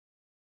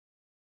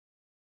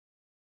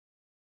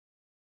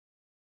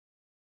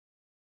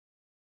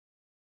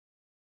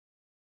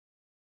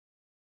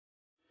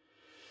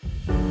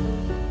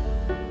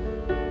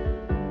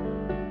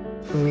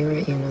When we were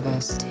at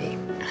university,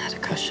 I had a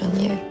crush on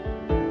you.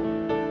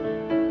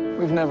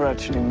 We've never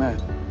actually met.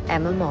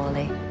 Emma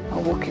Morley.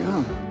 I'll walk you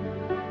home.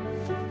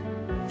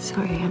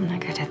 Sorry, I'm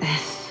not good at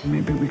this.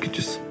 Maybe we could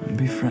just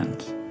be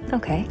friends.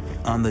 Okay.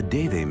 On the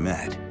day they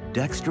met,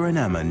 Dexter and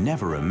Emma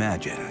never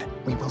imagined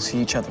We will see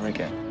each other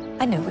again.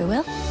 I know we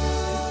will.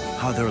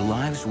 how their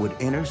lives would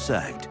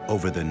intersect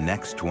over the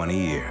next 20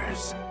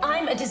 years.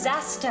 I'm a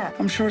disaster.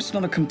 I'm sure it's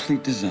not a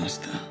complete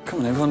disaster.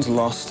 Come on, everyone's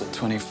lost at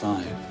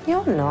 25.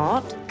 You're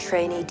not.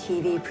 Trainee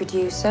TV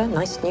producer,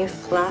 nice new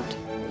flat.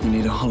 You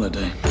need a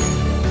holiday.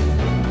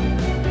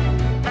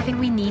 I think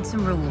we need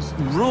some rules.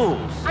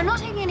 Rules? I'm not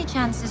taking any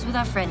chances with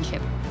our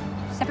friendship.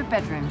 Separate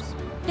bedrooms,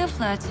 no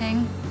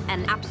flirting,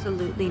 and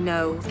absolutely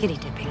no skinny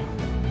dipping.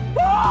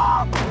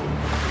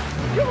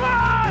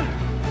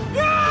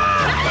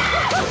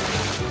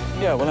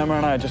 Yeah, well, Emma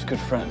and I are just good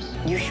friends.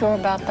 You sure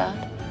about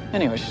that?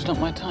 Anyway, she's not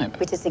my type.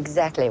 Which is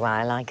exactly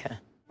why I like her.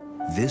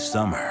 This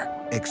summer,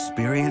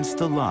 experience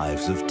the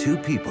lives of two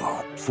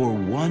people for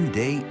one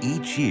day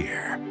each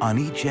year on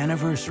each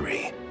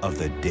anniversary of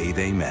the day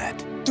they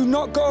met. Do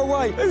not go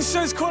away. Who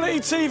says quality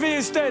TV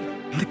is dead?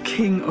 I'm the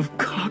king of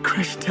car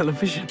crash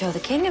television. You're the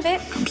king of it.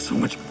 I'm so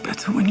much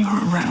better when you're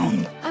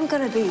around. I'm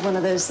gonna be one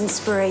of those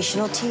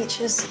inspirational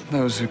teachers.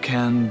 Those who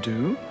can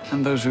do,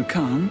 and those who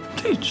can't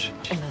teach.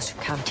 And those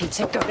who can't teach,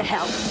 they go to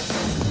hell.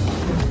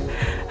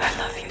 I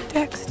love you,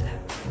 Dexter.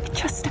 I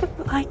just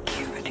don't like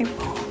you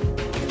anymore.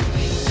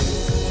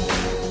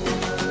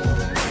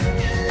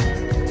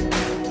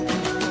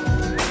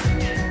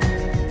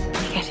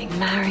 You're getting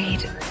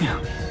married. Yeah.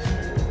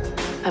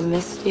 I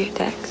missed you,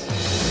 Dex.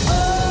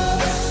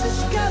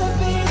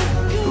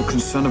 You're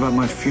concerned about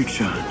my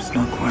future. It's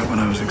not quite what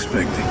I was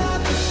expecting.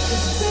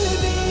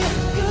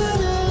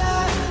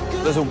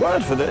 There's a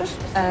word for this.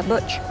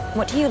 Butch,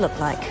 what do you look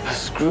like? A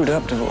screwed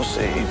up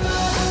divorcee.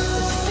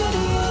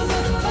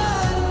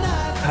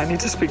 I need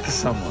to speak to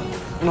someone.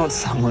 Not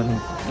someone,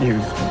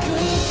 you.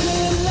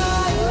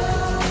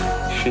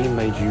 She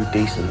made you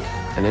decent,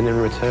 and then in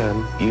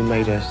return, you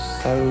made her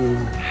so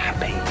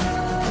happy.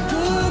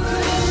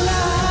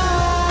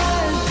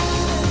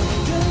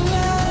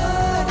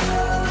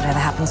 Whatever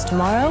happens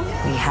tomorrow,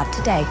 we have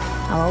today.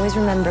 I'll always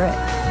remember it.